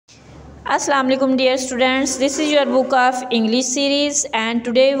Assalamu alaikum dear students, this is your book of English series and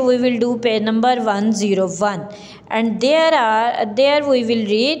today we will do page number 101 and there we will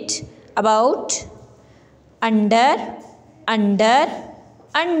read about under,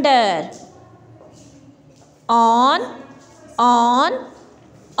 on,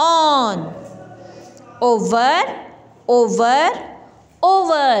 over.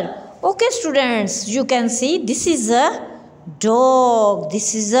 Okay students, you can see this is a dog.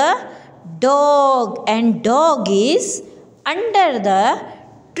 And dog is under the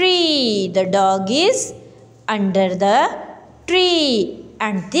tree. The dog is under the tree.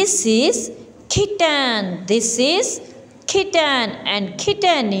 And this is kitten. And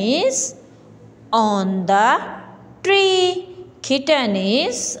kitten is on the tree.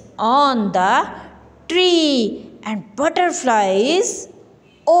 And butterfly is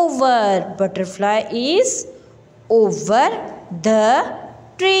over. The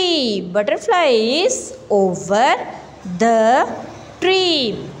tree. Butterfly is over the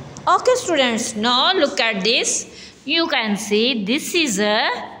tree. Okay students, now look at this. You can see this is a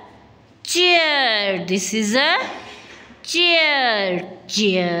chair.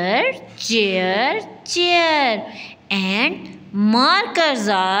 Chair. And markers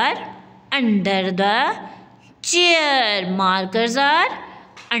are under the chair. Markers are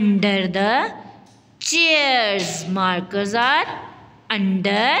under the chairs. Markers are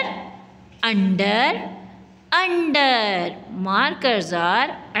under. Markers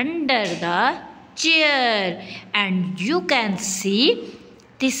are under the chair. And you can see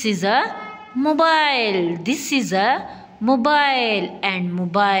this is a mobile. And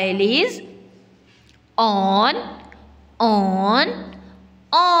mobile is on.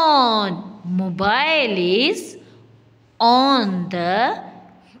 Mobile is on the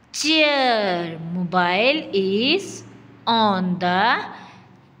chair. Mobile is on the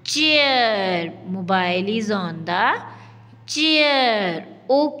chair.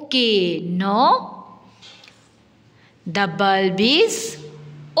 Okay, now the bulb is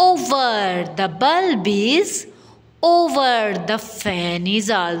over. The fan is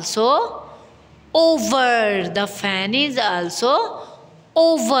also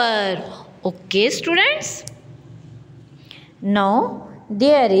over. Okay students, now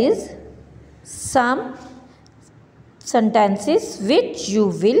there is some sentences which you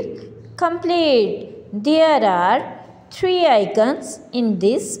will complete. There are 3 icons in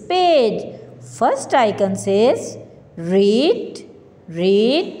this page. First icon says read.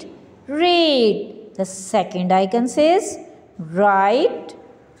 The second icon says write.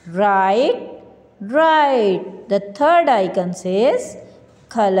 The third icon says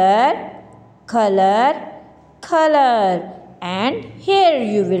color. And here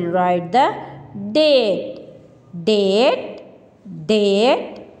you will write the date.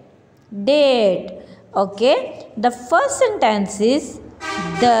 Okay, the first sentence is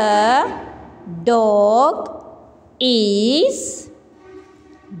the dog is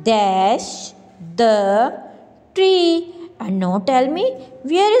dash the tree. And now tell me,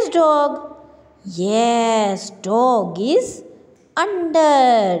 where is dog? Yes, dog is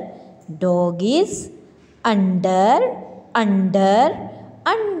under.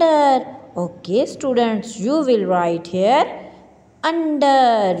 Okay students, you will write here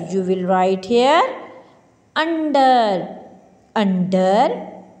under. And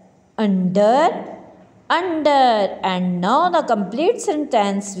now the complete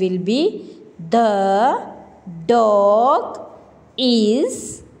sentence will be the dog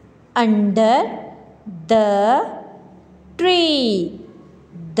is under the tree.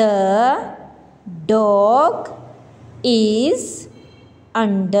 The dog is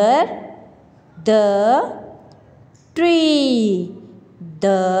under the tree.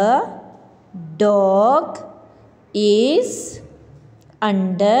 The dog is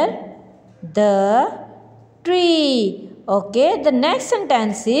under the tree. Okay, the next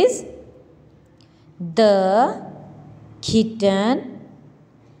sentence is the kitten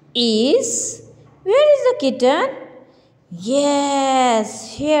is. Where is the kitten?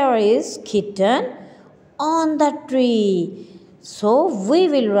 Yes, here is kitten on the tree. So we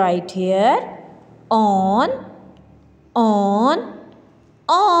will write here on. A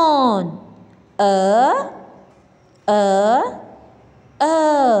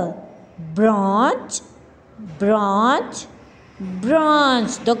branch.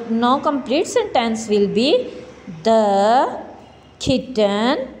 The now complete sentence will be the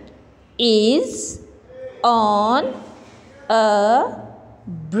kitten is on a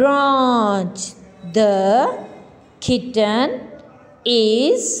branch. The kitten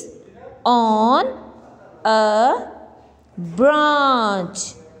is on a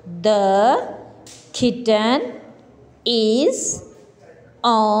branch. The kitten is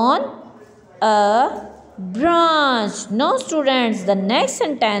on a branch. No, students, the next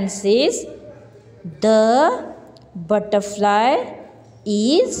sentence is the butterfly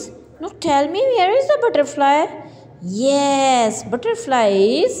is. Now tell me, where is the butterfly? Yes, butterfly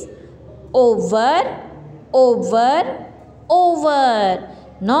is over, over, over.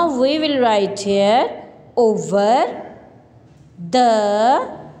 Now we will write here over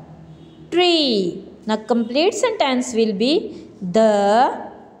the tree. Now complete sentence will be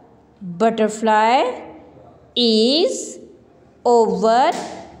the butterfly is over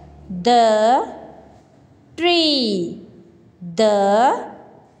the tree. The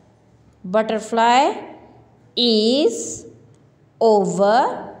butterfly is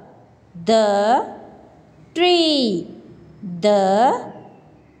over the tree. The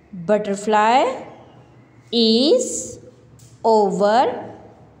butterfly is over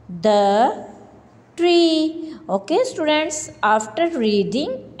the tree. Okay, students, after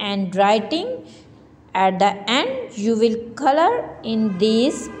reading and writing, at the end you will color in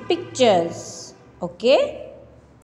these pictures. Okay.